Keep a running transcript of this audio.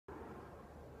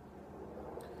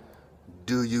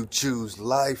Do you choose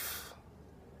life,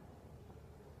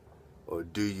 or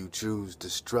do you choose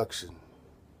destruction?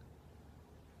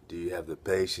 Do you have the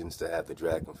patience to have the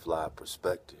dragonfly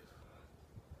perspective?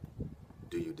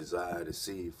 Do you desire to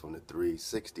see from the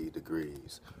 360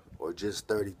 degrees, or just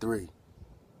 33?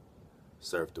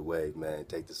 Surf the wave, man.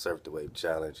 Take the Surf the Wave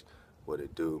challenge. What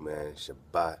it do, man?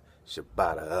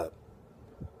 Shabbat up.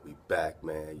 We back,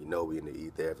 man. You know we in the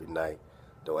ether every night.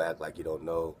 Don't act like you don't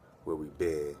know where we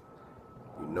been.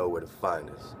 You know where to find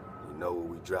us. You know where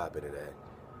we dropping it at.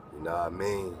 You know what I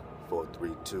mean?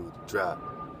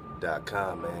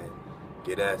 432drop.com, man.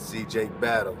 Get at CJ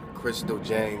Battle,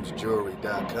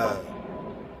 CrystalJamesJewelry.com.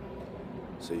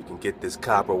 So you can get this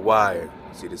copper wire.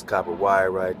 See this copper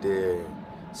wire right there?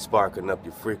 Sparking up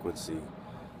your frequency.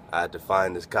 I had to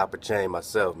find this copper chain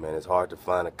myself, man. It's hard to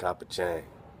find a copper chain.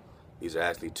 These are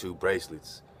actually 2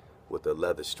 bracelets with a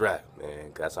leather strap,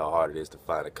 man. That's how hard it is to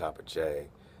find a copper chain.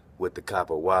 With the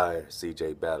copper wire,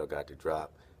 CJ Battle got the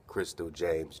drop.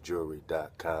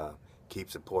 CrystalJamesJewelry.com.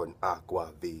 Keep supporting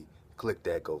AhchWa V. Click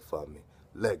that GoFundMe.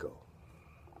 Lego.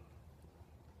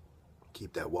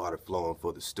 Keep that water flowing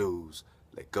for the stews.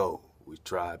 Let go. We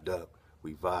tribed up.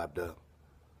 We vibed up.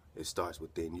 It starts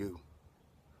within you.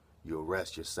 Your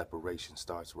rest, your separation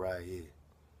starts right here.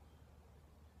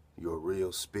 Your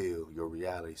real spill, your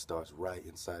reality starts right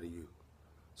inside of you.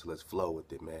 So let's flow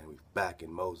with it, man. We back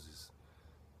in Moses.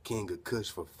 King of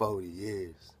Kush for 40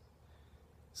 years.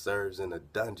 Serves in a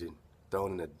dungeon,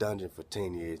 thrown in a dungeon for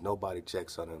 10 years. Nobody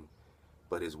checks on him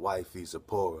but his wife,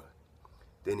 Zipporah.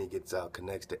 Then he gets out,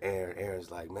 connects to Aaron. Aaron's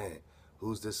like, man,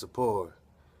 who's this Zipporah?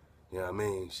 You know what I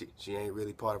mean? She ain't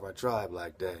really part of our tribe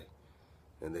like that.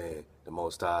 And then the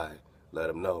Most High let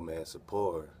him know, man,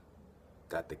 Zipporah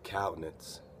got the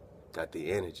countenance, got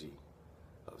the energy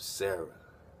of Sarah,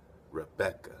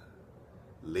 Rebecca,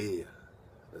 Leah.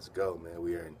 Let's go, man.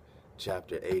 We are in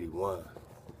chapter 81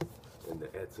 in the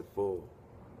Etzaful.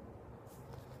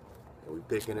 And we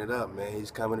picking it up, man.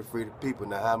 He's coming to free the people.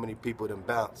 Now, how many people done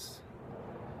bounced?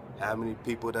 How many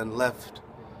people done left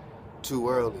too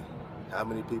early? How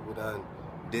many people done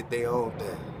did their own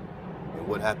thing? And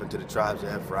what happened to the tribes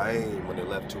of Ephraim when they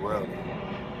left too early?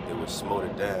 They were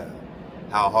smote down.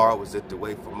 How hard was it to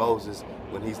wait for Moses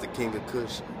when he's the king of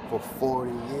Kush for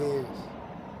 40 years?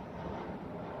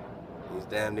 He's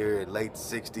damn near at late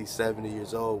 60, 70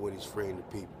 years old when he's freeing the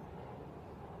people.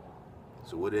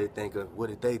 So what did they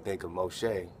think of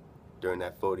Mosheh during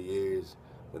that 40 years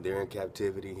when they're in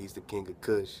captivity? He's the king of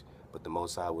Kush, but the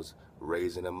Most High was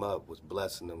raising him up, was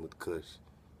blessing him with Kush.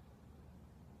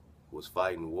 Was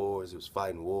fighting wars,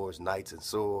 knights and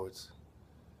swords,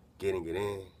 getting it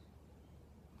in.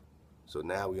 So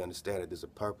now we understand that there's a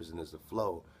purpose and there's a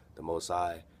flow. The Most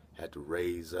High had to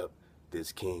raise up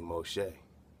this King Mosheh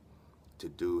to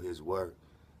do his work.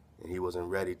 And he wasn't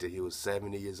ready till he was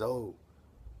 70 years old.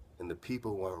 And the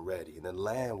people weren't ready, and the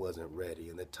land wasn't ready,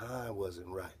 and the time wasn't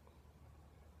right.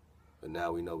 But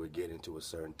now we know we're getting to a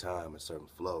certain time, a certain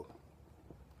flow.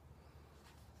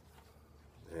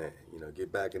 Man, you know,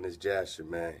 get back in this Jasher,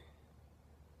 man.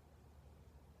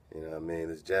 You know what I mean?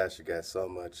 This Jasher got so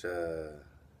much,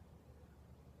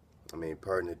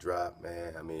 pertinent drop,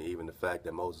 man. I mean, even the fact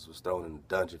that Moses was thrown in the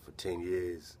dungeon for 10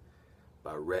 years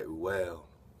by Retuel,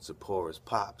 Zipporah's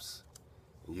pops.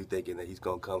 And you thinking that he's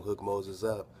going to come hook Moses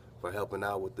up for helping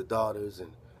out with the daughters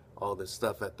and all this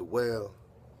stuff at the well.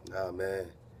 Nah,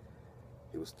 man.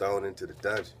 He was thrown into the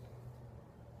dungeon.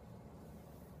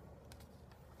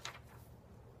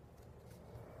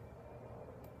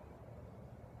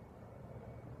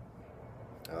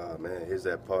 Oh, man, here's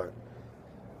that part.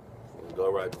 We'll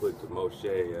go right quick to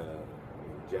Mosheh,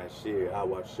 Jasher,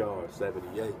 AhchWa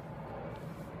 78.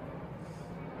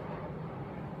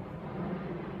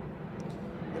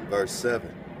 In verse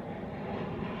 7.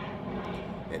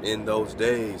 And in those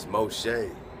days,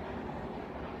 Mosheh,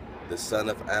 the son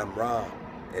of Amram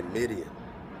and Midian,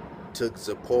 took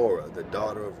Zipporah, the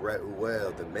daughter of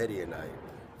Retuel the Midianite,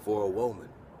 for a woman.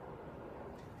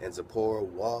 And Zipporah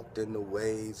walked in the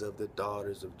ways of the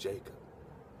daughters of Jacob.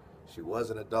 She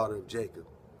wasn't a daughter of Jacob,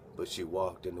 but she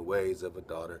walked in the ways of a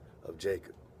daughter of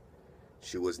Jacob.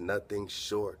 She was nothing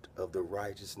short of the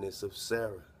righteousness of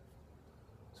Sarah.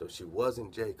 So she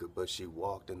wasn't Jacob, but she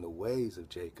walked in the ways of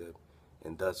Jacob,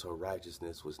 and thus her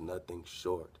righteousness was nothing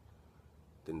short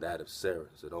than that of Sarah.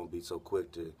 So don't be so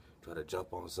quick to try to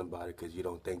jump on somebody because you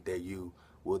don't think they're you.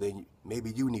 Well, then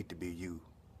maybe you need to be you.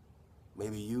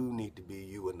 Maybe you need to be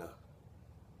you enough.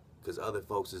 Because other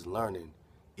folks is learning,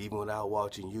 even without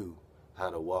watching you,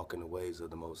 how to walk in the ways of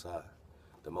the Most High.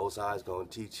 The Most High is going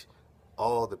to teach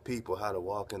all the people how to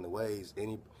walk in the ways.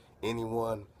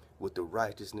 Anyone with the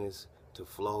righteousness to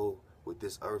flow with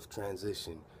this earth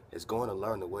transition is going to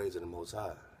learn the ways of the Most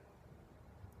High.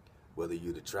 Whether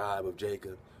you're the tribe of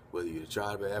Jacob, whether you're the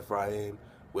tribe of Ephraim,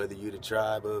 whether you're the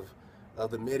tribe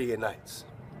of the Midianites,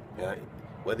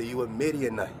 whether you're a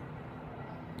Midianite,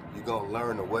 you're going to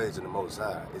learn the ways of the Most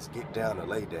High. It's get down and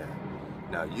lay down.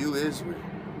 Now you, Israel,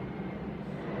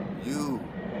 you,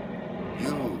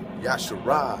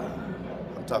 Yasharah,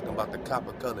 I'm talking about the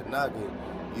copper-colored noggin,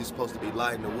 you're supposed to be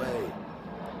lighting the way.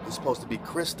 You're supposed to be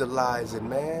crystallizing,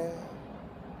 man.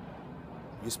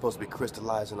 You're supposed to be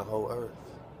crystallizing the whole earth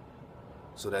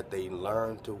so that they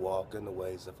learn to walk in the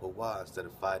ways of Hawa instead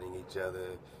of fighting each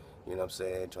other, you know what I'm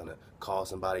saying, trying to call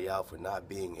somebody out for not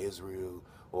being Israel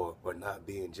or not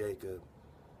being Jacob.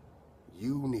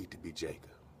 You need to be Jacob.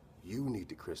 You need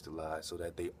to crystallize so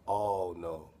that they all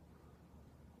know,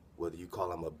 whether you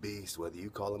call him a beast, whether you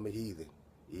call him a heathen,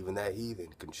 even that heathen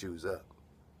can choose up.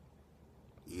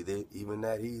 Even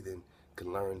that heathen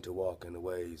can learn to walk in the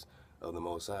ways of the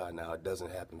Most High. Now, it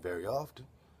doesn't happen very often,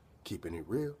 keeping it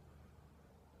real.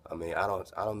 I mean, I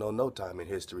don't know no time in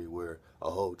history where a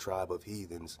whole tribe of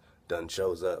heathens done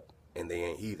shows up and they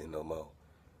ain't heathen no more.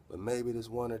 But maybe there's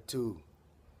one or two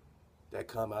that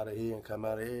come out of here and come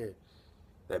out of here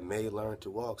that may learn to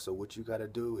walk. So what you got to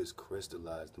do is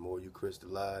crystallize. The more you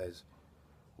crystallize,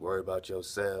 worry about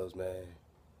yourselves, man.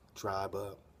 Tribe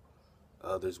up.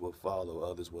 Others will follow.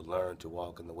 Others will learn to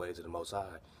walk in the ways of the Most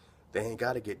High. They ain't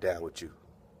got to get down with you.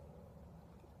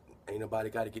 Ain't nobody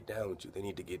got to get down with you. They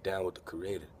need to get down with the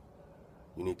Creator.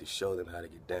 You need to show them how to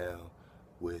get down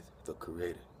with the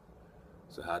Creator.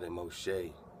 So how did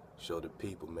Mosheh show the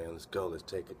people, man? Let's go. Let's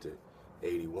take it to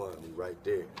 81. We right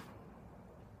there.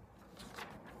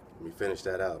 Let me finish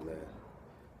that out, man.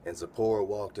 And Zipporah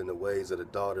walked in the ways of the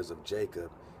daughters of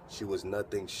Jacob. She was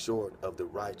nothing short of the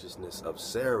righteousness of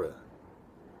Sarah,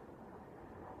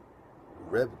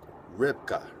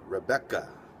 Rebecca,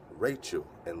 Rachel,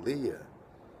 and Leah.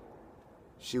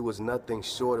 She was nothing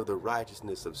short of the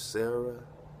righteousness of Sarah,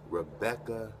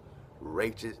 Rebecca,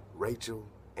 Rachel,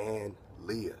 and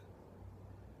Leah.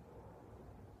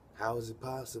 How is it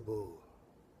possible?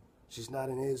 She's not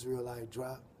an Israelite,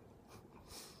 drop.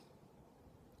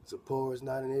 Zipporah's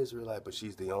not an Israelite, but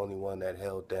she's the only one that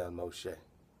held down Mosheh.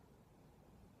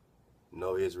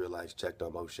 No Israelites checked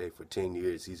on Mosheh for 10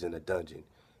 years. He's in a dungeon,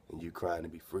 and you crying to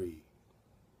be free.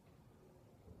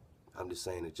 I'm just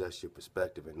saying, adjust your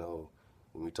perspective and know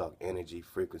when we talk energy,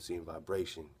 frequency, and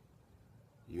vibration,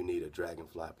 you need a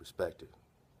dragonfly perspective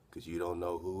because you don't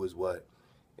know who is what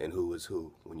and who is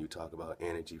who when you talk about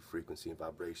energy, frequency, and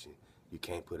vibration. You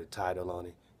can't put a title on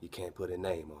it. You can't put a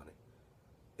name on it.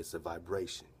 It's a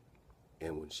vibration.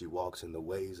 And when she walks in the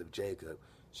ways of Jacob,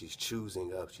 she's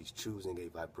choosing up. She's choosing a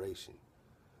vibration.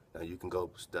 Now you can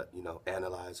go,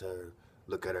 analyze her,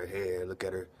 look at her hair, look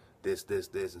at her this,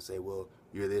 and say, well,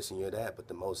 you're this and you're that. But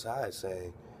the Most High is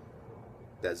saying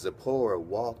that Zipporah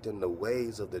walked in the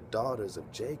ways of the daughters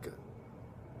of Jacob.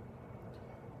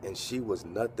 And she was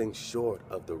nothing short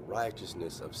of the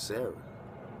righteousness of Sarah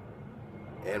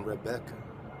and Rebecca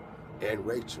and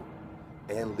Rachel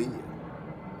and Leah.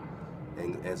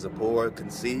 And Zipporah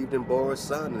conceived and bore a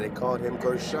son, and they called him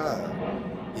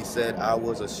Gershon. He said, I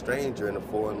was a stranger in a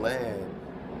foreign land.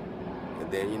 And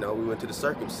then, we went to the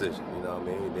circumcision, you know what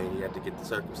I mean? Then you had to get the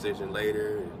circumcision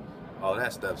later and all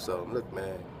that stuff. So, look,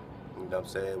 man, you know what I'm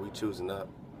saying? We choosing up,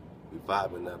 we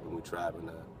vibing up, and we tribing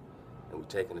up. And we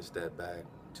taking a step back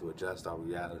to adjust our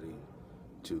reality,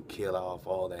 to kill off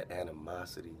all that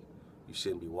animosity. You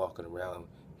shouldn't be walking around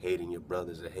hating your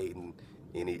brothers or hating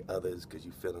any others because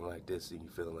you feeling like this and you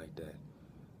feeling like that.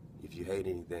 If you hate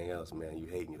anything else, man, you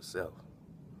hating yourself.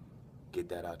 Get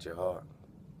that out your heart.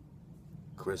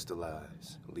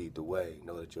 Crystallize. Lead the way.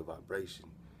 Know that your vibration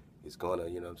is going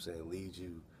to, lead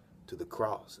you to the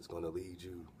cross. It's going to lead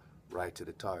you right to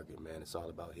the target, man. It's all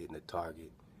about hitting the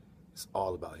target. It's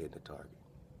all about hitting the target.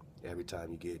 Every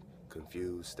time you get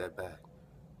confused, step back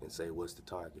and say, what's the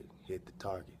target? Hit the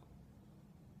target.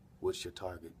 What's your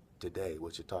target today?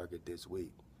 What's your target this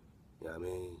week? You know what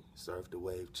I mean? Surf the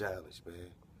wave challenge,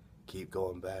 man. Keep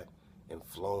going back and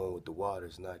flowing with the water.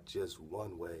 It's not just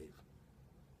one wave.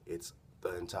 It's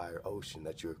the entire ocean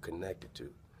that you're connected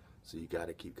to. So you got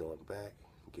to keep going back,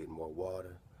 getting more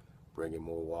water, bringing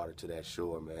more water to that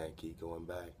shore, man. Keep going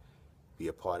back. Be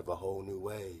a part of a whole new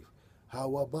wave.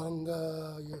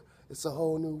 Hawabunga, it's a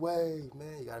whole new wave,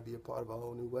 man. You got to be a part of a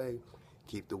whole new wave.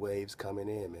 Keep the waves coming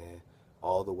in, man.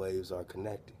 All the waves are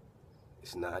connected.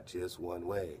 It's not just one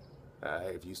wave. All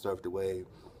right, if you surf the wave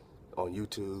on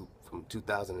YouTube from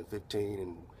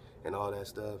 2015 and all that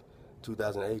stuff,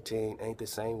 2018 ain't the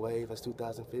same wave as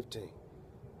 2015.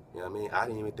 You know what I mean? I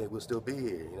didn't even think we'll still be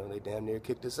here. You know, they damn near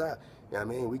kicked us out. You know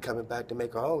what I mean? We coming back to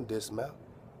make our own dismount.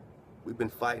 We've been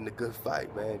fighting a good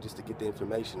fight, man, just to get the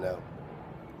information out.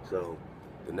 So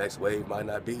the next wave might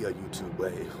not be a YouTube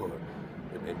wave, or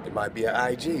it might be an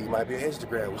IG, it might be an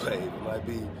Instagram wave, it might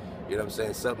be, you know what I'm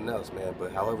saying, something else, man.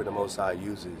 But however the Most High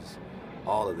uses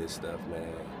all of this stuff,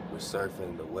 man, we're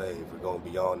surfing the wave. We're going to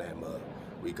be on that mud.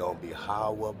 We're going to be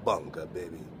AhchWa Vanessa,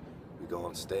 baby. We're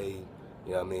going to stay,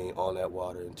 you know what I mean, on that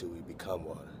water until we become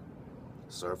water.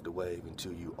 Surf the wave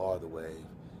until you are the wave,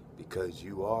 because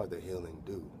you are the healing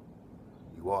dew.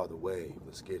 You are the wave.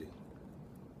 Let's get it.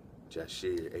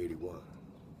 Jashir 81.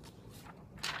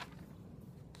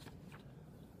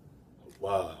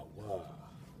 Wow, wow.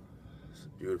 It's a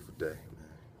beautiful day,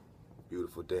 man.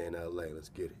 Beautiful day in LA. Let's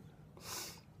get it.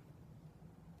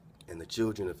 And the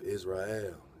children of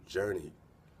Israel journeyed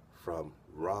from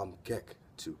Ramkek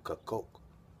to Cuzco,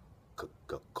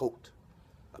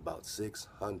 about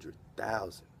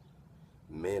 600,000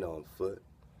 men on foot,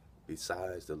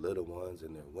 besides the little ones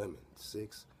and their women.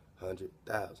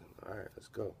 600,000. All right, let's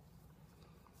go.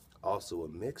 Also, a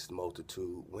mixed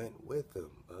multitude went with them.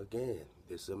 Again,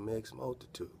 it's a mixed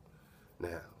multitude.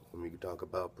 Now, when we talk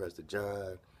about Prester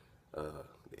John,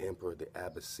 the emperor of the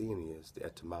Abyssinians, the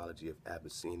etymology of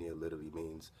Abyssinia literally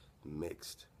means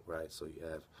mixed, right? So you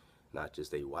have not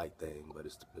just a white thing, but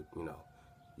it's, you know,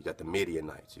 you got the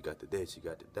Midianites, you got the this, you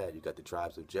got the that, you got the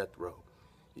tribes of Jethro,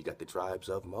 you got the tribes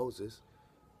of Moses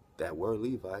that were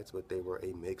Levites, but they were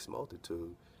a mixed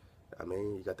multitude. I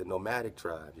mean, you got the nomadic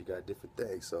tribes, you got different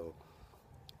things. So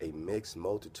a mixed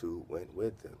multitude went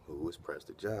with them. Who was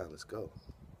Prester John? Let's go.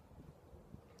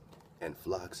 And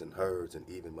flocks and herds and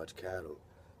even much cattle,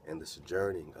 and the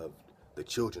sojourning of the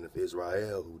children of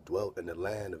Israel who dwelt in the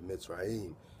land of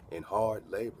Mitzrayim in hard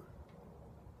labor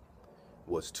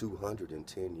was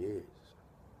 210 years.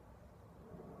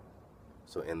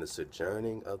 So in the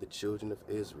sojourning of the children of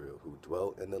Israel who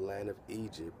dwelt in the land of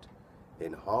Egypt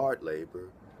in hard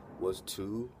labor was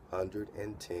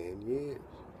 210 years.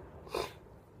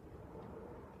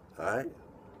 All right?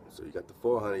 So you got the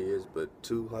 400 years, but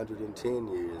 210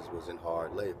 years was in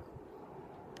hard labor,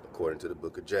 according to the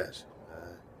book of Joshua. All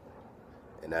right?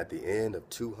 And at the end of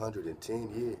 210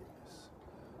 years,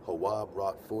 AhchWa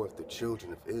brought forth the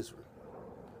children of Israel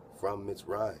from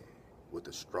Mitzrayim with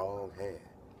a strong hand.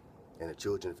 And the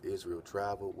children of Israel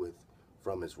traveled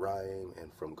from Mizraim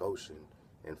and from Goshen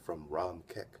and from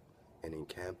Ramkek and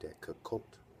encamped at Cuzco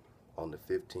on the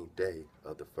 15th day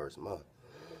of the first month.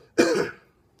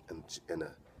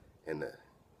 and the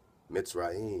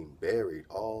Mitzrayim buried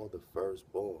all the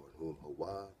firstborn whom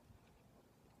AhchWa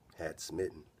had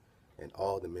smitten, and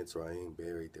all the Mitzrayim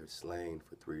buried their slain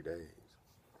for 3 days.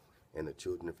 And the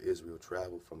children of Israel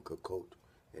traveled from Cuzco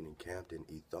and encamped in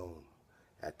Ethom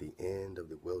at the end of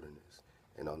the wilderness,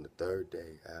 and on the 3rd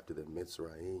day after the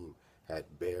Mitzrayim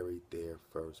had buried their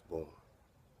firstborn.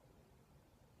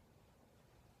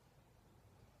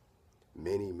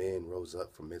 Many men rose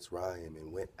up from Mitzrayim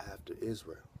and went after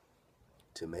Israel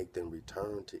to make them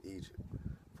return to Egypt,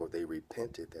 for they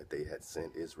repented that they had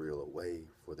sent Israel away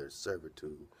for their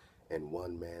servitude. And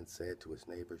one man said to his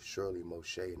neighbor, surely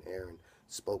Mosheh and Aaron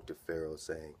spoke to Pharaoh,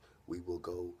 saying, we will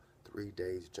go 3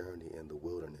 days' journey in the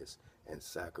wilderness and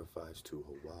sacrifice to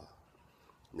AhchWa.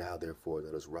 Now therefore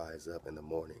let us rise up in the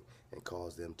morning and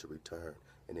cause them to return.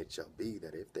 And it shall be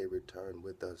that if they return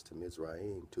with us to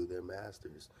Mizraim to their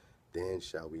masters, then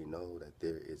shall we know that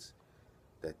there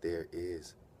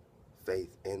is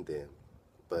faith in them.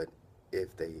 But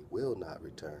if they will not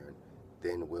return,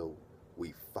 then will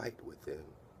we fight with them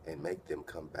and make them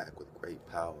come back with great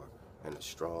power and a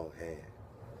strong hand.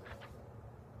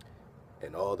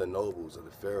 And all the nobles of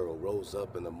the Pharaoh rose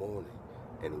up in the morning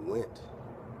and went,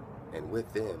 and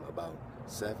with them about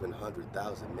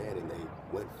 700,000 men, and they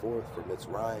went forth from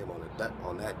Mitzrayim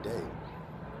on that day,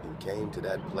 and came to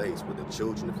that place where the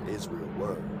children of Israel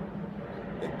were.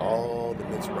 And all the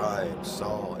Mitzrayim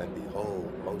saw, and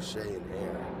behold, Mosheh and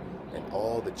Aaron, and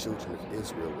all the children of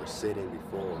Israel were sitting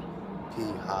before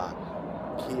Pi-hahiroth,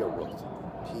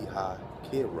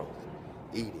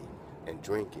 eating and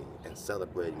drinking and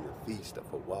celebrating the feast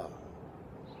of AhchWa.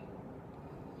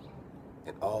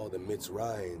 And all the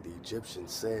Mitzrayim, the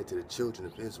Egyptians, said to the children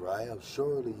of Israel,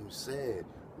 surely you said,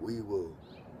 we will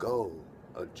go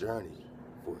a journey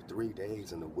for 3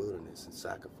 days in the wilderness and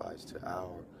sacrifice to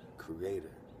our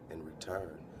Creator and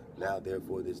return. Now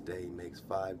therefore this day makes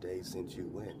 5 days since you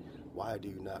went. Why do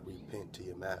you not repent to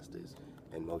your masters?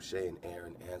 And Mosheh and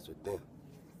Aaron answered them.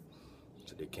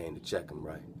 So they came to check them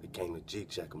right. They came to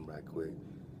G-check them right quick.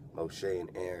 Mosheh and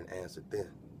Aaron answered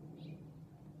them,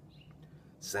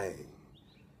 saying,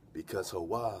 Because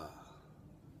AhchWa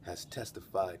has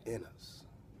testified in us,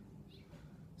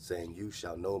 saying, you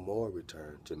shall no more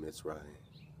return to Mitzrayim,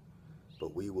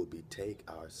 but we will betake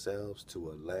ourselves to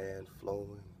a land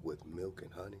flowing with milk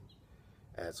and honey,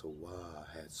 as AhchWa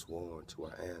had sworn to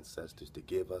our ancestors to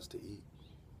give us to eat,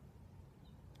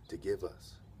 to give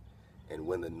us. And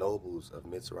when the nobles of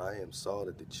Mitzrayim saw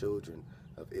that the children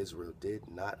of Israel did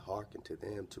not hearken to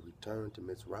them to return to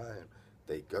Mitzrayim,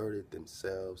 they girded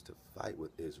themselves to fight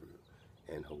with Israel,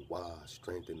 and AhchWa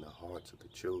strengthened the hearts of the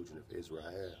children of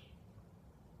Israel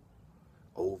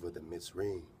over the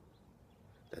Mitzrayim,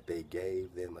 that they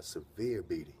gave them a severe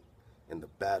beating, and the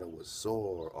battle was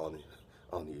sore on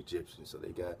the Egyptians. So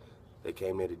they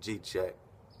came in to G-check,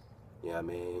 you know what I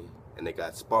mean, and they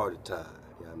got Sparta time,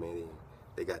 you know what I mean.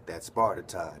 They got that Sparta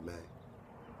time, man.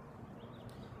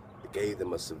 It gave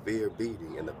them a severe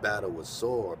beating, and the battle was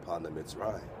sore upon the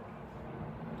Mitzrayim.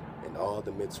 And all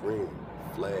the Mitzrayim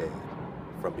fled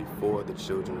from before the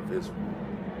children of Israel.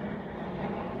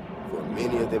 For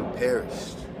many of them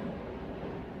perished.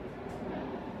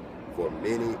 For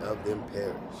many of them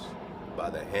perished by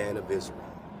the hand of Israel.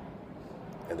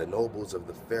 And the nobles of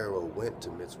the Pharaoh went to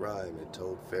Mitzrayim and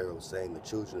told Pharaoh, saying, the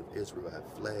children of Israel have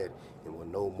fled and will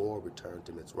no more return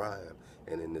to Mitzrayim.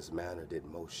 And in this manner did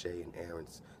Mosheh and Aaron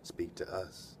speak to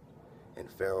us. And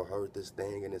Pharaoh heard this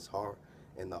thing in his heart,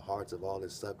 and the hearts of all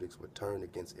his subjects were turned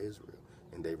against Israel,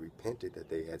 and they repented that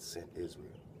they had sent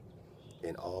Israel.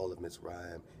 And all of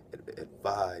Mitzrayim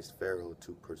advised Pharaoh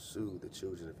to pursue the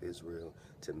children of Israel,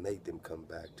 to make them come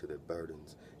back to their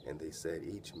burdens. And they said,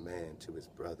 each man to his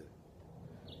brother,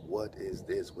 what is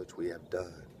this which we have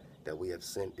done, that we have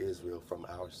sent Israel from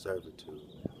our servitude?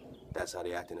 That's how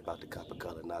they're acting about the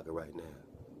copper-colored Naga right now.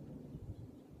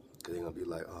 Because they're going to be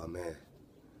like, oh man,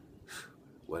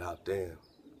 without them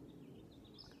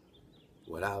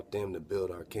to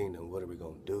build our kingdom, what are we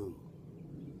going to do?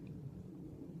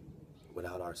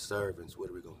 Without our servants, what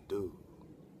are we going to do?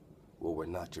 Well, we're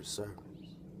not your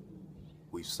servants.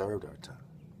 We've served our time.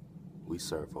 We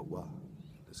serve AhchWa.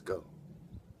 Let's go.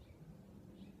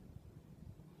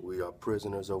 We are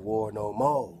prisoners of war no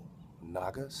more.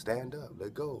 Naga, stand up.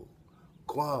 Let go.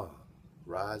 Kwan,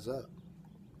 rise up.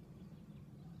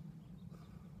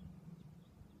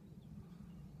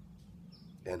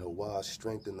 And AhchWa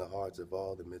strengthened the hearts of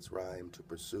all the Mitzrayim to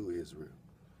pursue Israel,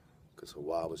 because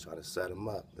AhchWa was trying to set them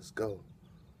up. Let's go.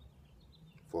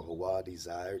 For AhchWa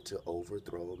desired to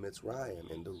overthrow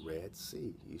Mitzrayim in the Red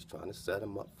Sea. He's trying to set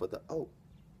them up for the oath.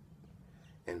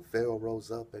 And Pharaoh rose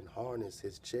up and harnessed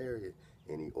his chariot,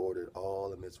 and he ordered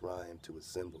all of Mitzrayim to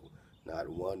assemble. Not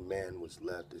one man was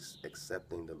left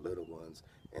excepting the little ones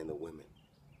and the women.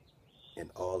 And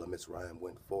all of Mitzrayim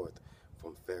went forth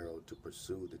from Pharaoh to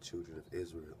pursue the children of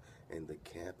Israel. And the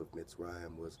camp of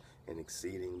Mitzrayim was an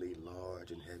exceedingly large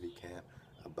and heavy camp,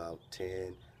 about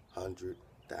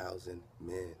 100,000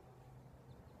 men.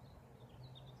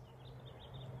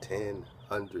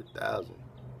 100,000.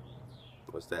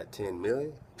 What's that, 10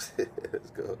 million? Let's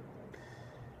go.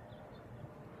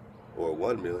 Or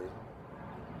 1 million.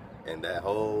 And that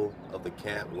whole of the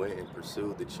camp went and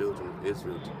pursued the children of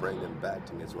Israel to bring them back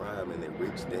to Mitzrayim, and they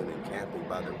reached them encamping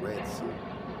by the Red Sea.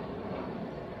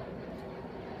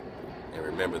 And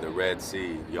remember, the Red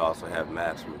Sea, you also have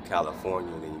maps with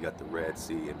California, and then you got the Red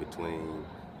Sea in between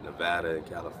Nevada and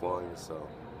California, so,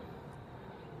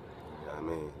 you know what I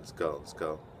mean? Let's go, let's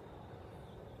go.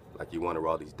 Like you wonder where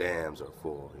all these dams are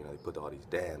for. You know, they put all these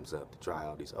dams up to dry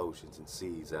all these oceans and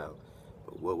seas out.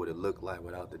 But what would it look like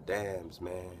without the dams,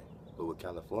 man? What would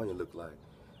California look like?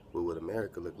 What would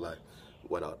America look like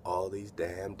without all these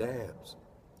damn dams?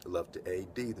 I love to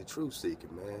AD, the truth seeker,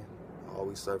 man.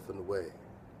 Always surfing the wave.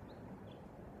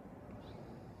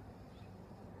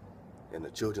 And the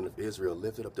children of Israel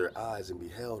lifted up their eyes and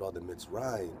beheld all the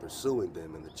Mitzrayim pursuing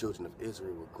them, and the children of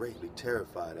Israel were greatly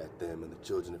terrified at them, and the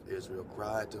children of Israel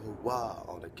cried to AhchWa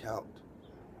on account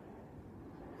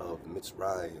of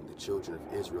Mitzrayim. The children of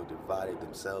Israel divided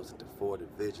themselves into 4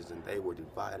 divisions, and they were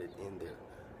divided in their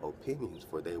opinions,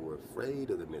 for they were afraid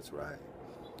of the Mitzrayim.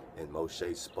 And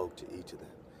Mosheh spoke to each of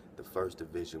them. The first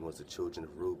division was the children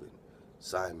of Reuben,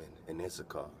 Simon, and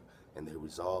Issachar, and they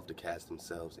resolved to cast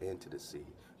themselves into the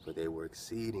sea, for they were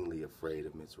exceedingly afraid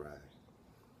of Mitzrayim.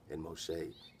 And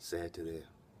Mosheh said to them,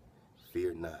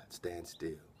 fear not, stand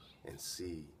still, and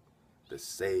see the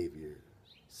Savior,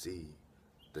 see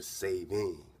the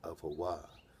saving of AhchWa,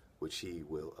 which he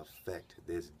will effect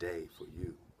this day for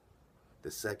you.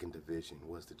 The second division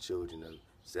was the children of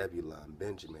Zebulun,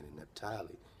 Benjamin, and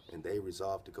Naphtali, and they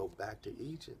resolved to go back to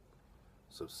Egypt.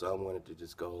 So some wanted to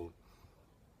just go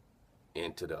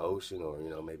into the ocean, or, you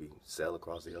know, maybe sail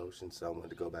across the ocean. Some wanted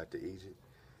to go back to Egypt.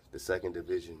 The second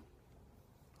division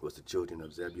was the children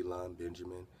of Zebulun,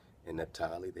 Benjamin, and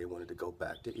Naphtali. They wanted to go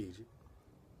back to Egypt.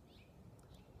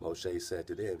 Mosheh said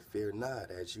to them, "Fear not,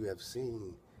 as you have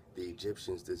seen the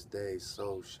Egyptians this day,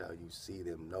 so shall you see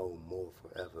them no more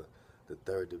forever." The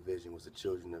third division was the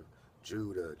children of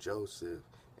Judah, Joseph,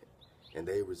 and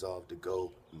they resolved to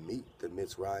go meet the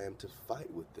Mitzrayim to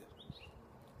fight with them.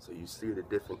 So you see the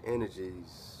different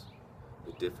energies,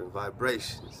 the different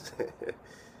vibrations.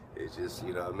 It's just,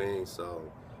 you know what I mean?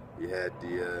 So you had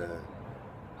the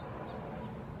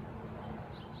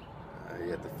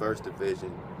first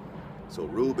division. So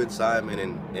Reuben, Simon,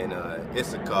 and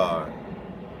Issachar,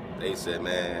 they said,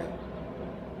 man,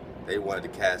 they wanted to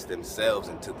cast themselves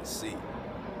into the sea.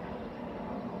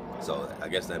 So I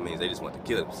guess that means they just want to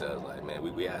kill themselves. Like, man,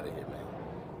 we out of here, man.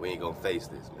 We ain't gonna face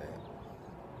this, man.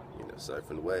 You know,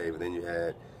 surfing the wave. And then you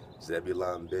had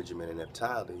Zebulun, Benjamin, and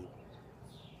Naphtali.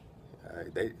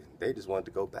 They just wanted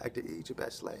to go back to Egypt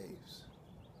as slaves.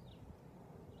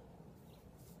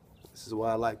 This is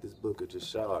why I like this book of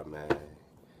Jashar, man.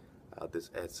 Out this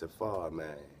Et Safar,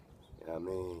 man. You know what I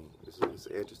mean? It's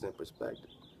an interesting perspective.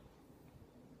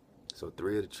 So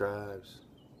 3 of the tribes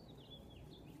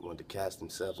wanted to cast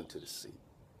themselves into the sea.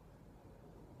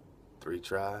 3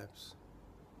 tribes,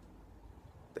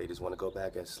 they just want to go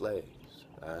back as slaves.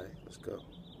 All right, let's go.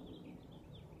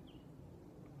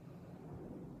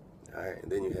 All right,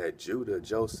 and then you had Judah and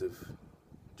Joseph.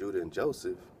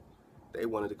 They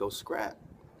wanted to go scrap.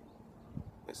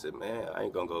 They said, man, I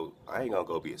ain't gonna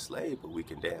go be a slave, but we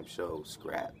can damn sure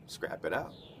scrap it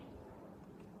out.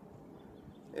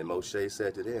 And Mosheh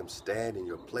said to them, stand in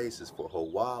your places, for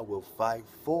WaTaH will fight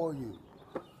for you.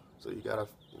 So you got our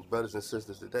brothers and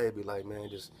sisters today be like, man,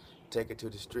 just take it to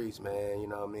the streets, man. You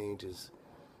know what I mean? Just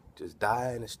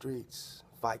die in the streets.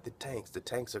 Fight the tanks. The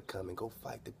tanks are coming. Go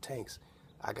fight the tanks.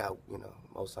 I got, you know,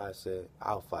 Mosheh said,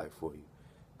 I'll fight for you.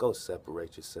 Go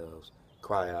separate yourselves.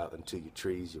 Cry out unto your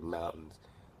trees, your mountains.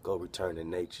 Go return to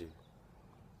nature.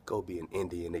 Go be an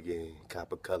Indian again.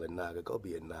 Copper-colored Naga. Go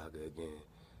be a Naga again.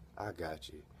 I got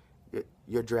you.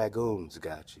 Your dragoons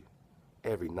got you.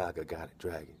 Every Naga got a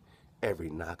dragon. Every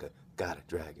Naga got a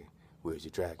dragon. Where's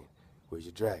your dragon? Where's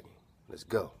your dragon? Let's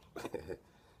go.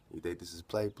 You think this is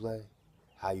play?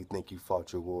 How you think you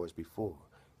fought your wars before?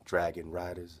 Dragon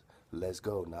riders. Let's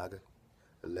go, Naga.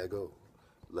 Let go.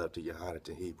 Love to your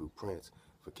Anasazi Hebrew Prince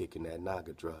for kicking that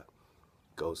Naga drop.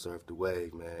 Go surf the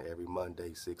wave, man. Every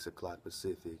Monday, 6 o'clock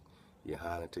Pacific. Your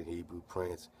Anasazi Hebrew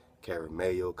Prince.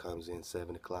 Caramayo comes in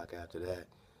 7 o'clock after that.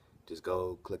 Just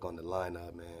go click on the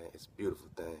lineup, man. It's a beautiful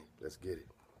thing. Let's get it.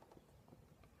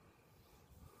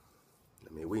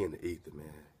 I mean, we in the ether,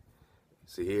 man.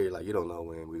 See here, like, you don't know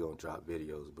when we gonna drop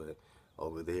videos, but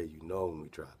over there, you know when we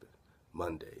drop it.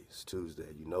 Mondays,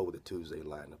 Tuesday, you know what the Tuesday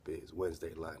lineup is.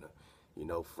 Wednesday lineup. You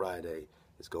know Friday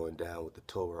is going down with the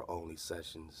Torah-only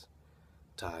sessions.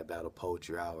 Thai Battle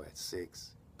Poetry Hour at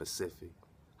 6 Pacific.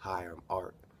 Hiram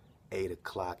Art. 8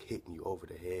 o'clock, hitting you over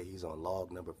the head. He's on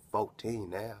log number 14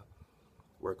 now.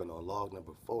 Working on log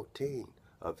number 14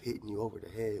 of hitting you over the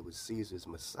head with Caesar's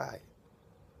Messiah.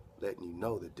 Letting you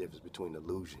know the difference between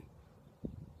illusion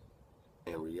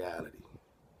and reality.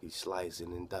 He's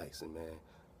slicing and dicing, man.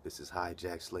 This is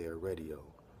Hijack Slayer Radio.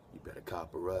 You better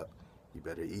copper up. You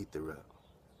better ether up.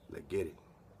 Let's get it.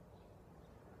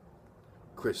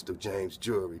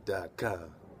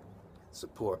 CrystalJamesJewelry.com.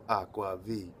 Support AhchWa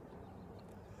V.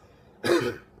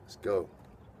 Let's go.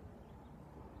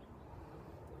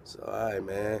 So, all right,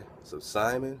 man. So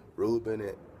Simon,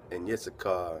 Reuben, and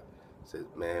Issachar said,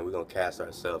 man, we're going to cast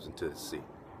ourselves into the sea.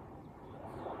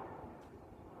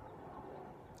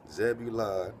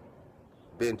 Zebulun,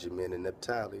 Benjamin, and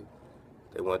Naphtali,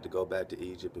 they wanted to go back to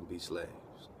Egypt and be slaves.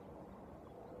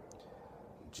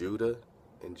 Judah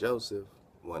and Joseph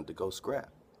wanted to go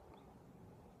scrap.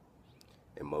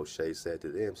 And Mosheh said to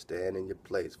them, stand in your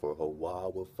place, for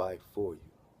WaTaH will fight for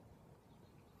you,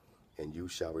 and you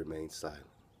shall remain silent.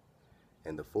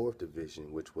 And the 4th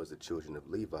division, which was the children of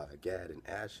Levi, Gad, and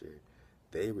Asher,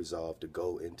 they resolved to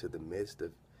go into the midst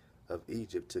of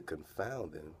Egypt to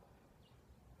confound them,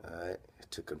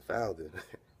 to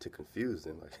confuse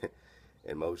them.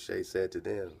 And Mosheh said to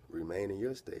them, remain in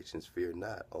your stations, fear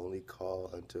not, only call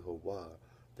unto WaTaH,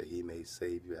 that he may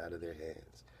save you out of their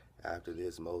hands. After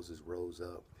this, Moses rose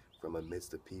up from amidst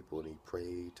the people, and he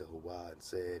prayed to WaTaH and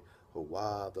said,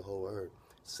 WaTaH of the whole earth,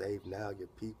 save now your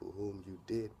people whom you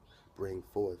did bring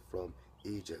forth from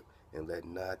Egypt, and let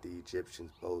not the Egyptians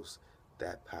boast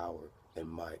that power and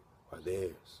might are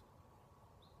theirs.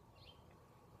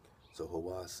 So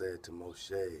WaTaH said to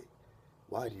Mosheh,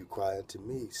 why do you cry unto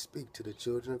me? Speak to the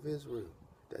children of Israel,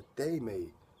 that they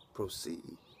may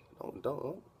proceed.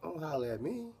 Don't holler at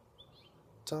me.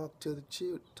 Talk to the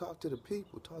people, talk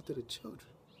to the children.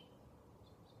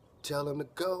 Tell them to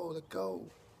go, let go.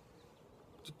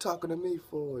 What you talking to me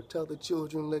for? Tell the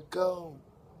children, let go.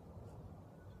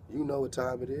 You know what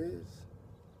time it is.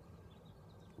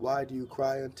 Why do you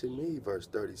cry unto me? Verse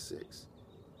 36.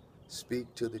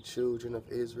 Speak to the children of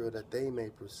Israel that they may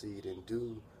proceed, and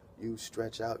do you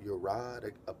stretch out your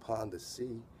rod upon the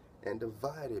sea and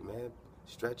divide it, man.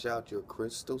 Stretch out your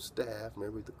crystal staff.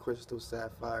 Remember the crystal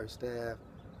sapphire staff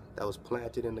that was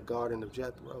planted in the garden of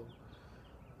Jethro?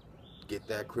 Get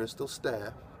that crystal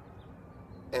staff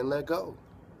and let go.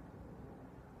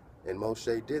 And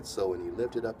Mosheh did so, and he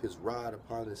lifted up his rod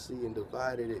upon the sea and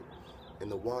divided it. And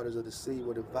the waters of the sea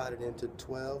were divided into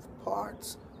 12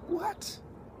 parts. What?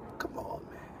 Come on,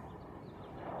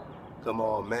 man. Come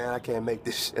on, man. I can't make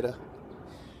this shit up.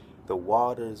 The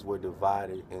waters were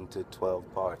divided into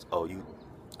 12 parts. Oh,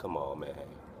 come on, man.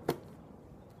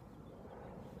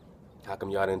 How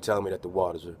come y'all didn't tell me that the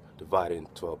waters are divided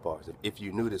into 12 parts? If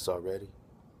you knew this already.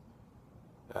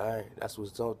 All right, that's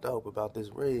what's so dope about this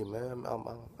read, man.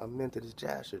 I'm into this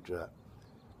Jasher drop.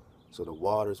 So the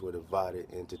waters were divided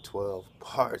into 12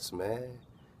 parts, man.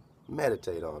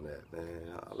 Meditate on that,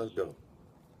 man. Let's go.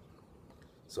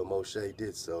 So Mosheh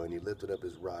did so, and he lifted up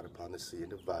his rod upon the sea and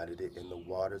divided it, and the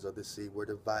waters of the sea were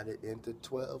divided into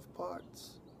 12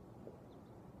 parts.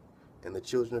 And the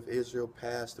children of Israel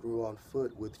passed through on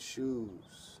foot with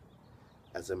shoes,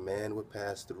 as a man would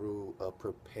pass through a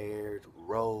prepared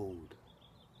road.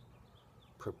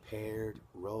 Prepared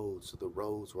roads. So the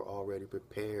roads were already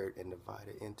prepared and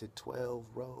divided into 12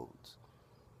 roads.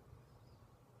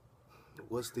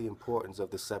 What's the importance of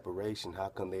the separation? How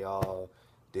come they all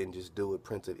didn't just do it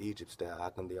Prince of Egypt style? How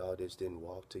come they all just didn't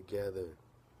walk together?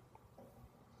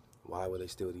 Why were they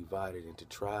still divided into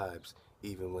tribes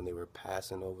even when they were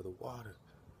passing over the water,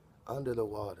 under the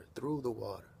water, through the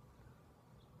water?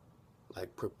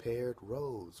 Like prepared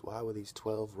roads. Why were these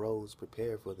 12 roads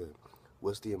prepared for them?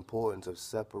 What's the importance of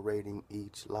separating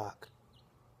each lock?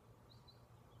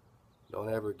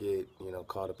 Don't ever get,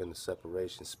 caught up in the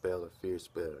separation spell or fear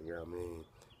spell, you know what I mean?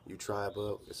 You tribe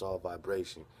up, it's all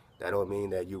vibration. That don't mean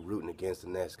that you rooting against the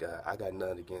next guy. I got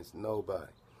nothing against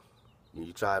nobody.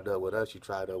 You tribed up with us, you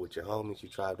tribed up with your homies, you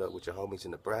tribed up with your homies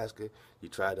in Nebraska, you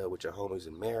tribed up with your homies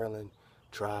in Maryland.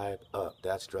 Tribe up.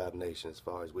 That's Drop Nation as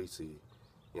far as we see it.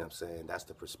 You know what I'm saying? That's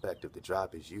the perspective. The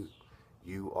drop is you.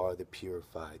 You are the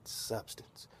purified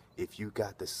substance. If you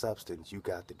got the substance, you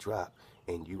got the drop,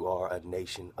 and you are a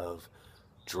nation of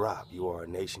drop. You are a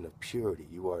nation of purity.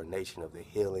 You are a nation of the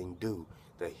healing dew,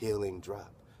 the healing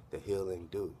drop, the healing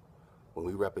dew. When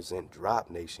we represent Drop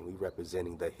Nation, we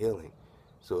representing the healing.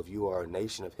 So if you are a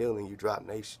nation of healing, you Drop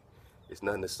Nation. It's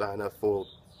nothing to sign up for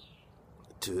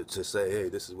to say, hey,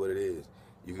 this is what it is.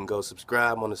 You can go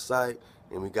subscribe on the site,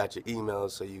 and we got your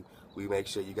emails, so we make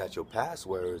sure you got your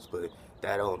passwords, but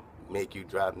that don't make you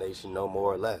Drop Nation no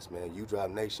more or less, man. You Drop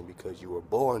Nation because you were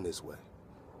born this way.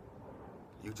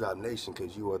 You Drop Nation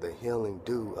because you are the healing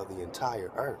dew of the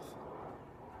entire earth.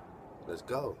 Let's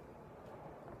go.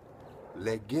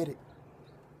 Let's get it.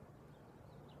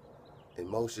 And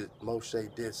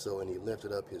Mosheh did so, and he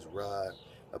lifted up his rod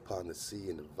upon the sea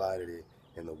and divided it,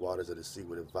 and the waters of the sea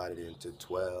were divided into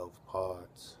 12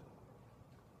 parts.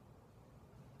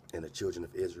 And the children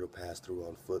of Israel passed through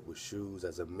on foot with shoes,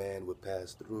 as a man would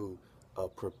pass through a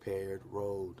prepared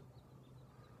road.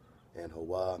 And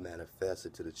AhchWa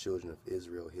manifested to the children of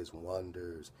Israel his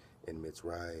wonders in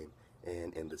Mitzrayim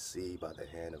and in the sea by the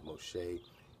hand of Mosheh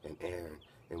and Aaron.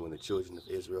 And when the children of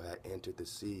Israel had entered the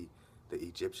sea, the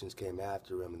Egyptians came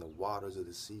after them, and the waters of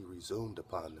the sea resumed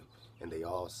upon them, and they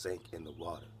all sank in the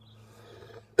water.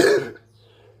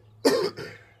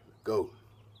 Go.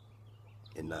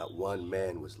 And not one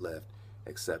man was left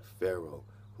except Pharaoh,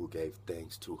 who gave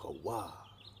thanks to AhchWa.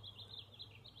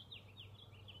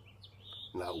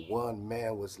 Not one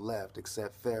man was left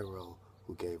except Pharaoh,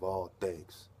 who gave all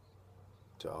thanks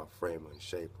to our framer and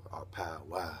shaper, our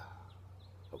power,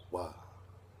 AhchWa.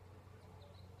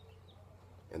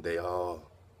 And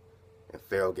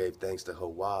Pharaoh gave thanks to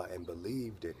AhchWa and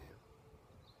believed in him.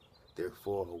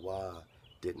 Therefore AhchWa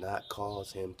did not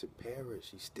cause him to perish.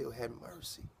 He still had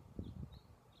mercy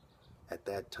at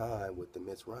that time with the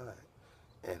Mitzrayim.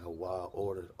 And AhchWa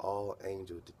ordered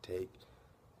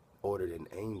an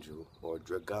angel or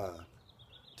dragon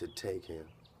to take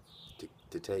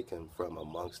him from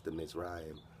amongst the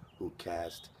Mizraim, who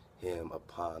cast him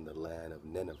upon the land of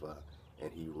Nineveh,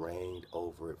 and he reigned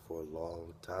over it for a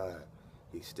long time.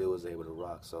 He still was able to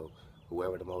rock. So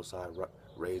whoever the Most High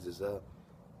raises up,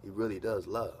 he really does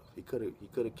love. He could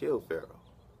have killed Pharaoh.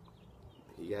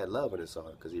 He had love in his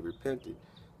heart because he repented.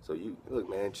 So you look,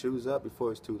 man, choose up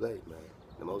before it's too late, man.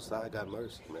 The Most High got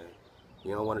mercy, man.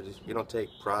 You don't want to you don't take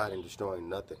pride in destroying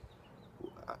nothing.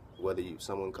 Whether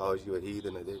someone calls you a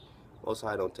heathen or this, Most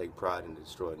High don't take pride in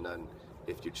destroying nothing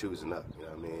if you're choosing up, you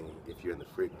know what I mean? If you're in the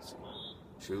frequency.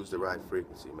 Choose the right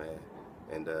frequency, man.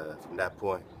 And from that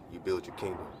point, you build your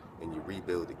kingdom and you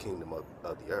rebuild the kingdom of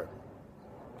the earth.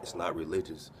 It's not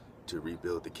religious to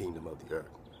rebuild the kingdom of the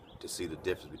earth, to see the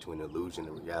difference between illusion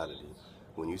and reality.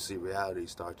 When you see reality,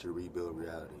 start to rebuild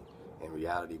reality, and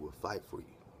reality will fight for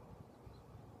you.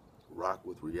 Rock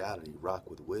with reality, rock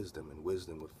with wisdom, and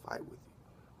wisdom will fight with you.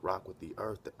 Rock with the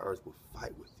earth will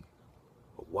fight with you.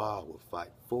 AhchWa will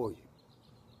fight for you.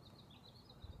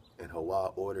 And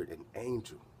AhchWa ordered an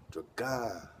angel,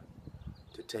 Dragon,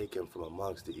 to take him from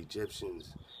amongst the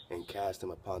Egyptians and cast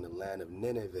him upon the land of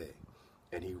Nineveh.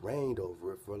 And he reigned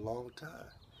over it for a long time.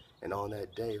 And on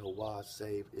that day, AhchWa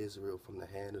saved Israel from the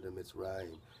hand of the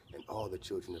Mitzrayim. And all the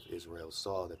children of Israel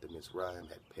saw that the Mitzrayim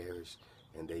had perished,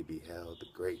 and they beheld the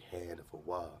great hand of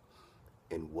AhchWa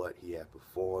in what he had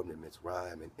performed in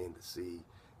Mitzrayim and in the sea.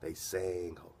 They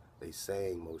sang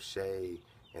Mosheh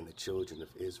and the children of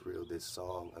Israel this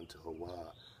song unto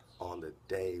AhchWa on the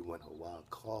day when AhchWa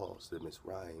caused the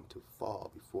Mitzrayim to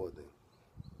fall before them.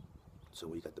 So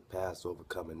we got the Passover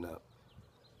coming up.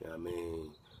 You know what I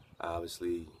mean?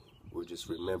 Obviously, we're just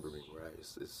remembering, right?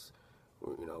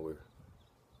 You know,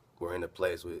 we're in a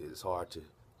place where it's hard to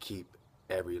keep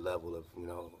every level of, you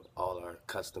know, all our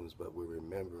customs, but we're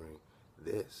remembering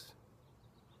this.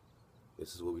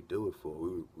 This is what we do it for.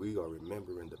 We are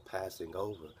remembering the passing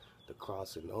over, the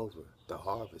crossing over, the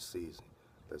harvest season.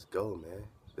 Let's go, man.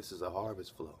 This is a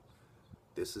harvest flow.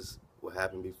 This is what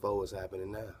happened before, what's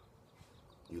happening now.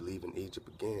 You leaving Egypt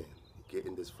again,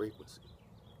 getting this frequency.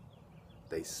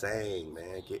 They sang,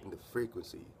 man, getting the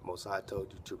frequency. Most High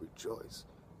told you to rejoice.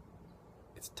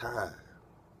 It's time.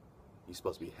 You're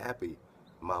supposed to be happy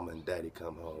mama and daddy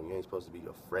come home. You ain't supposed to be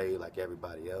afraid like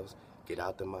everybody else. Get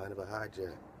out the mind of a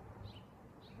hijack.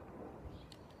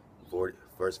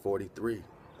 Verse 43.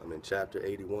 I'm in chapter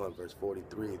 81, verse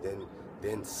 43.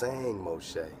 Then sang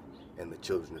Mosheh and the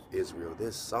children of Israel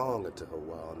this song unto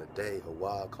AhchWa on the day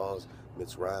AhchWa caused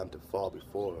Mitzrayim to fall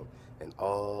before him. And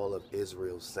all of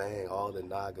Israel sang, all the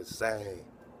Nagas sang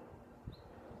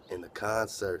in the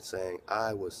concert, saying,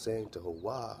 I will sing to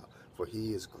AhchWa, for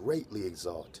he is greatly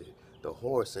exalted. The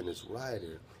horse and his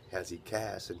rider has he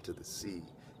cast into the sea.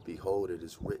 Behold, it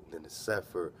is written in the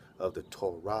Sefer of the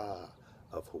Torah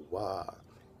of AhchWa.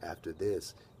 After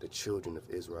this, the children of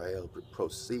Israel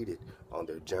proceeded on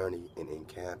their journey and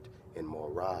encamped in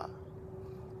Morah.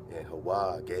 And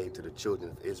AhchWa gave to the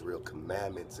children of Israel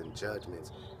commandments and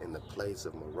judgments in the place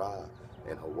of Morah.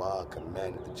 And AhchWa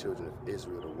commanded the children of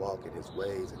Israel to walk in his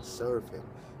ways and serve him.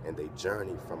 And they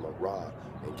journeyed from Morah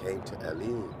and came to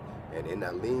Elim. And in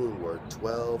Elim were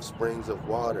 12 springs of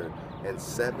water and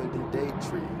 70 date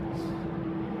trees.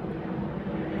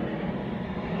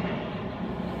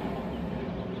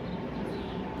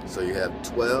 So you have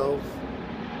 12,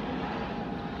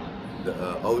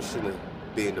 the ocean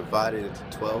being divided into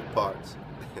 12 parts.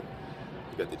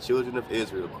 You got the children of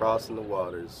Israel crossing the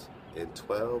waters in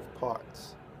 12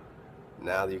 parts.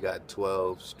 Now you got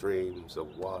 12 streams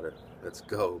of water. Let's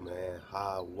go, man.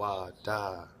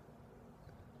 WaTaH.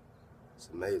 It's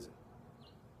amazing.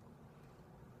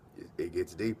 It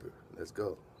gets deeper. Let's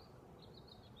go.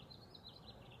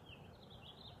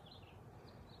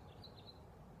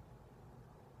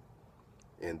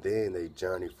 And then they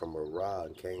journeyed from Morah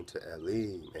and came to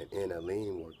Elim, and in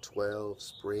Elim were 12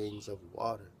 springs of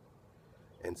water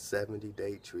and 70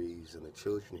 date trees, and the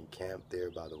children encamped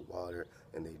there by the water,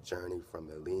 and they journeyed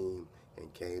from Elim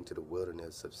and came to the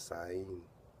wilderness of Sin.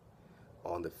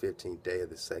 On the 15th day of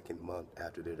the second month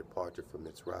after their departure from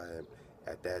Mitzrayim,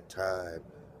 at that time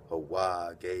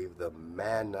AhchWa gave the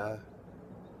manna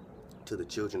to the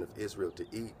children of Israel to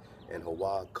eat, and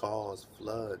AhchWa caused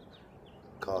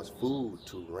food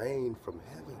to rain from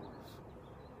heaven.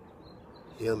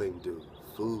 Healing dew,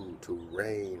 food to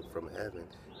rain from heaven,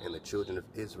 and the children of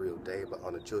Israel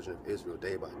on the children of Israel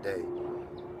day by day.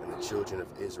 And the children of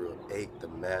Israel ate the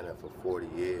manna for 40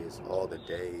 years, all the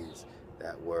days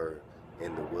that were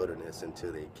in the wilderness,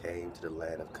 until they came to the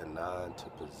land of Canaan to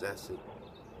possess it.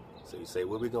 So you say,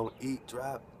 what we gonna eat,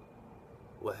 drop?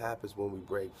 What happens when we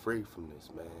break free from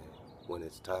this, man? When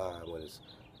it's time,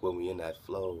 when we in that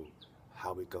flow,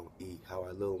 how we gonna eat? How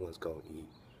our little ones gonna eat?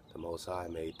 The Most High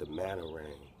made the manna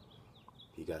rain.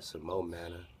 He got some more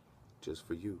manna just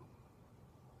for you.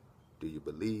 Do you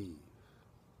believe?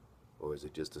 Or is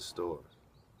it just a story?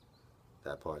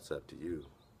 That part's up to you.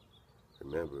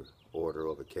 Remember, order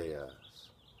over chaos.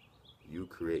 You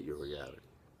create your reality.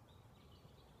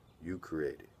 You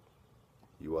create it.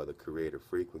 You are the creator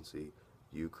frequency.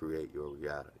 You create your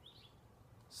reality.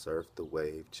 Surf the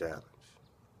Wave Challenge.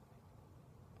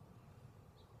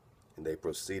 And they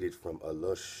proceeded from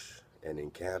Alush and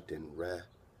encamped in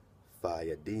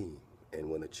Rephidim. And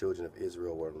when the children of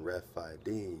Israel were in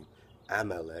Rephidim,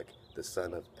 Amalek, the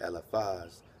son of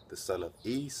Eliphaz, the son of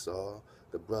Esau,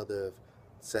 the brother of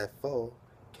Sepho,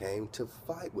 came to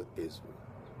fight with Israel.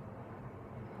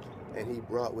 And he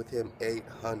brought with him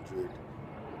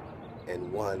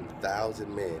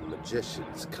 801,000 men,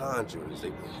 magicians, conjurers.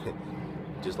 They,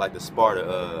 just like the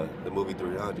Sparta, the movie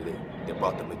 300, they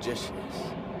brought the magicians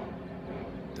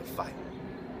to fight.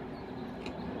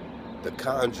 The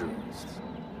conjurers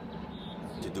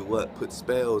to do what? Put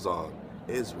spells on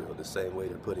Israel, the same way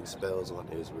they're putting spells on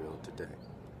Israel today.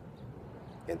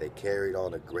 And they carried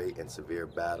on a great and severe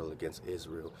battle against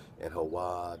Israel, and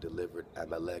AhchWa delivered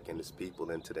Amalek and his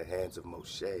people into the hands of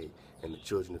Mosheh and the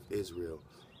children of Israel,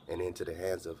 and into the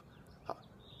hands of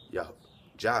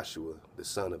Joshua, the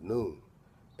son of Nun,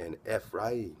 and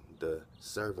Ephraim, the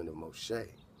servant of Mosheh.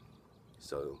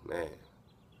 So, man,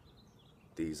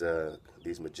 these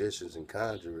magicians and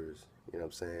conjurers, you know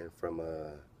what I'm saying,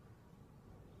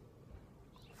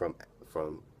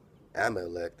 from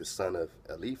Amalek, the son of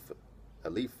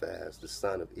Eliphaz, the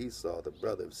son of Esau, the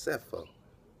brother of Sepho.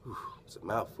 It's a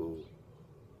mouthful.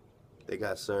 They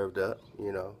got served up,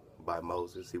 you know, by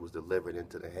Moses. He was delivered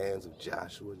into the hands of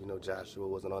Joshua. You know, Joshua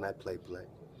wasn't on that play.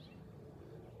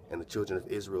 And the children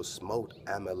of Israel smote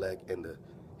Amalek and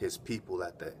his people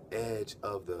at the edge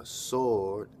of the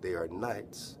sword. They are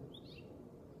knights.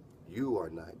 You are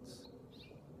knights.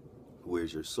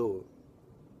 Where's your sword?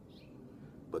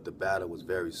 But the battle was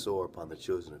very sore upon the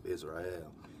children of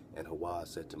Israel. And AhchWa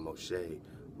said to Mosheh,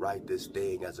 write this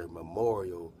thing as a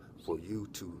memorial for you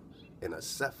to, in a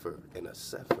sefer.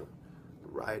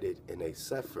 Write it in a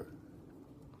sefer.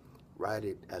 Write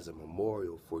it as a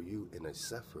memorial for you in a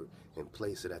sefer, and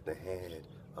place it at the hand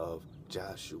of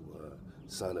Joshua,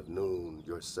 son of Nun,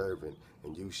 your servant.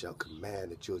 And you shall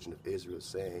command the children of Israel,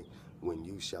 saying, when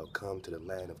you shall come to the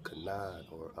land of Canaan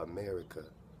or America,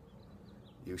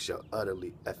 you shall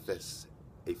utterly efface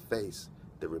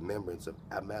the remembrance of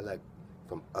Amalek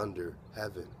from under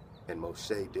heaven. And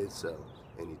Mosheh did so.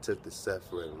 And he took the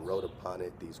sefer and wrote upon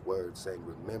it these words, saying,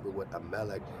 remember what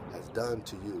Amalek has done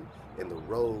to you in the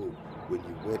road when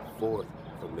you went forth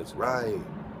from Mizraim.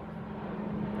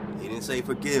 He didn't say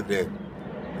forgive them.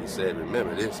 He said,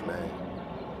 remember this, man.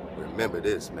 Remember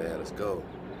this, man. Let's go.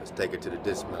 Let's take it to the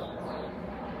dismount.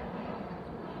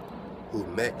 Who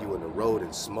met you in the road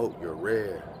and smote your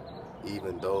rear,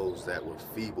 even those that were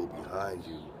feeble behind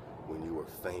you when you were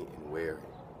faint and weary.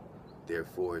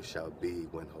 Therefore it shall be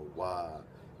when AhchWa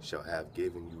shall have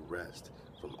given you rest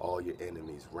from all your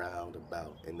enemies round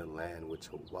about in the land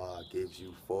which AhchWa gives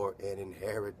you for an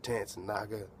inheritance,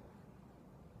 Naga.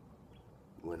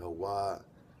 When AhchWa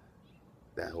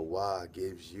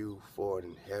gives you for an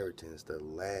inheritance, the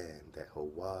land that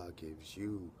AhchWa gives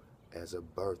you as a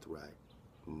birthright,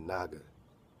 Naga,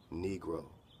 Negro,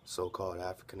 so-called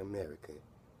African American,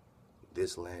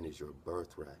 this land is your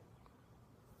birthright.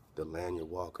 The land you're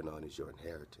walking on is your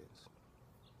inheritance.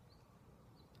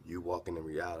 You walking in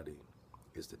reality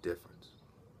is the difference.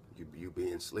 You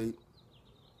being asleep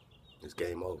is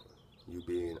game over. You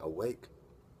being awake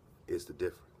is the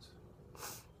difference.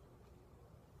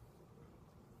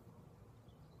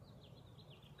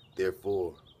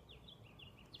 Therefore,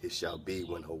 it shall be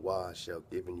when AhchWa shall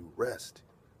give you rest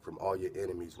from all your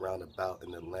enemies round about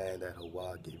in the land that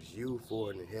AhchWa gives you for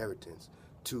an inheritance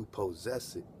to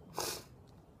possess it,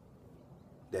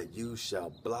 that you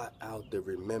shall blot out the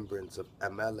remembrance of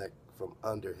Amalek from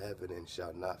under heaven and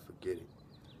shall not forget it.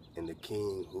 And the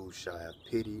king who shall have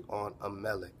pity on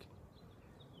Amalek,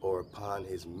 or upon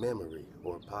his memory,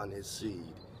 or upon his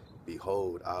seed,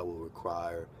 behold, I will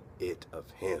require it of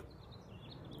him.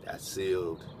 That's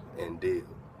sealed and deal.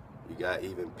 You got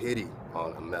even pity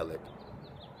on Amalek.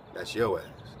 That's your ass.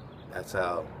 That's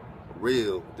how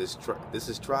real this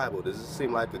is tribal. Does it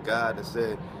seem like a God that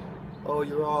said, oh,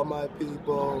 you're all my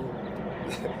people?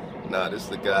 Nah, this is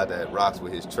the God that rocks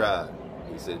with his tribe.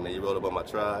 He said, man, you rolled up on my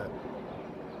tribe?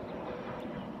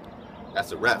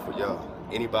 That's a rap for y'all.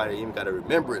 Anybody even got a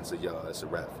remembrance of y'all, that's a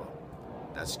rap for.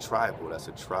 That's tribal. That's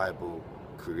a tribal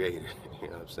creator. You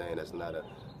know what I'm saying? That's not a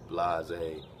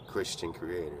blase Christian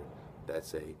creator.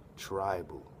 That's a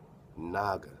tribal,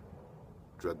 Naga,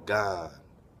 Dragon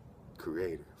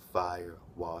creator. Fire,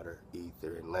 water,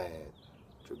 ether, and land.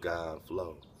 Dragon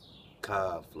flow,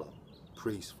 Khan flow,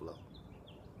 priest flow.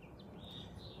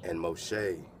 And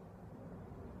Mosheh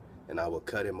and I will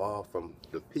cut him off from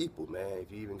the people, man.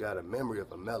 If you even got a memory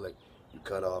of Amalek, you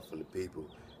cut off from the people.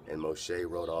 And Mosheh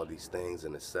wrote all these things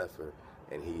in the Sefer,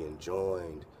 and he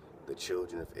enjoined the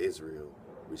children of Israel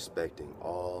respecting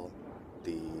all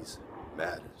these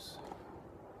matters.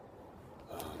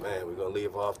 Oh man, we're gonna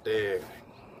leave off there.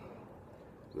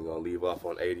 We're gonna leave off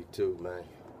on 82, man.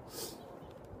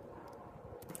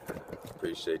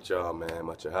 Appreciate y'all, man.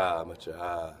 WaTaH,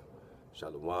 WaTaH.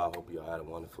 Shalom. Hope y'all had a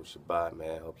wonderful Shabbat,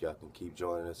 man. Hope y'all can keep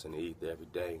joining us in the ether every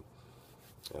day.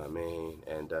 You know what I mean?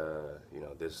 And you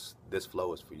know, this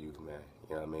flow is for you, man.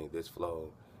 You know what I mean? This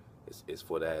flow is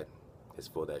for that. It's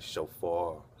for that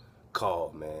shofar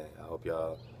call, man. I hope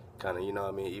y'all kind of, you know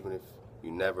what I mean, even if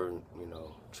you never, you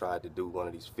know, tried to do one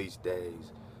of these feast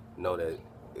days, know that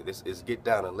this is get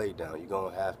down and lay down. You're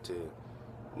gonna have to,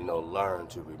 you know, learn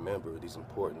to remember these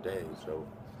important days. So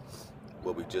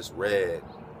what we just read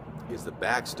is the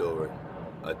backstory,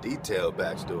 a detailed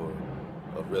backstory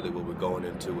of really what we're going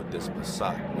into with this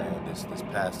Pesach, man, this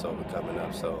Passover coming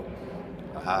up. So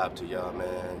a high up to y'all,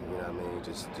 man. You know what I mean?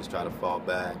 Just try to fall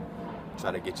back.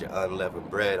 Try to get your unleavened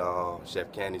bread on.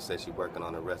 Chef Candy says she's working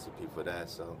on a recipe for that,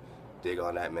 so dig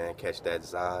on that, man. Catch that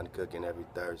Zahn cooking every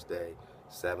Thursday,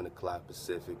 7 o'clock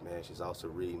Pacific, man. She's also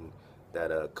reading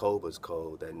that Koba's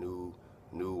Code, that new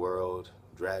World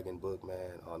Dragon book,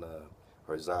 man, on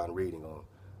her Zahn reading on.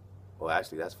 Well,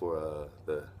 actually, that's for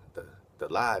the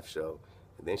live show.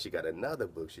 And then she got another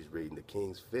book she's reading, The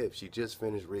King's Fifth. She just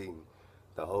finished reading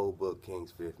the whole book,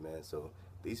 King's Fifth, man. So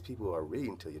these people are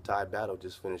reading to you. Ty Battle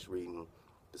just finished reading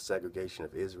The Segregation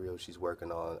of Israel. She's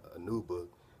working on a new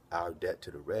book, Our Debt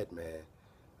to the Red Man.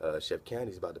 Chef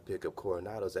Candy's about to pick up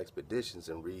Coronado's Expeditions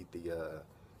and read the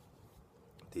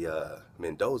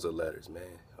Mendoza letters,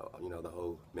 man. You know, the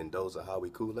whole Mendoza How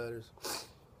We Cool letters.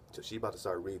 So she's about to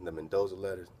start reading the Mendoza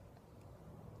letters.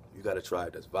 You got a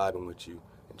tribe that's vibing with you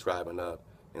and tribing up,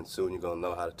 and soon you're going to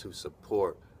know how to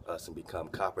support us and become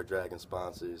Copper Dragon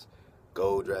sponsors,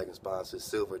 Gold Dragon sponsors,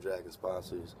 Silver Dragon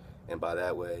sponsors, and by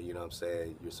that way, you know what I'm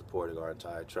saying, you're supporting our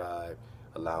entire tribe,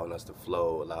 allowing us to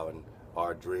flow, allowing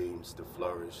our dreams to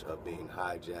flourish of being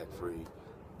hijack free,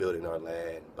 building our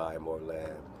land, buying more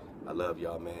land. I love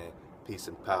y'all, man. Peace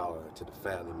and power to the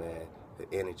family, man.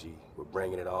 The energy, we're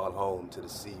bringing it all home to the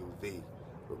CUV.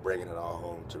 We're bringing it all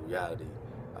home to reality.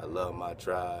 I love my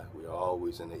tribe. We are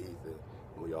always in the ether,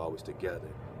 and we are always together.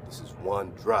 This is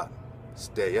one drop.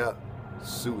 Stay up,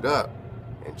 suit up,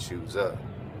 and choose up.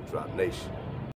 Drop Nation.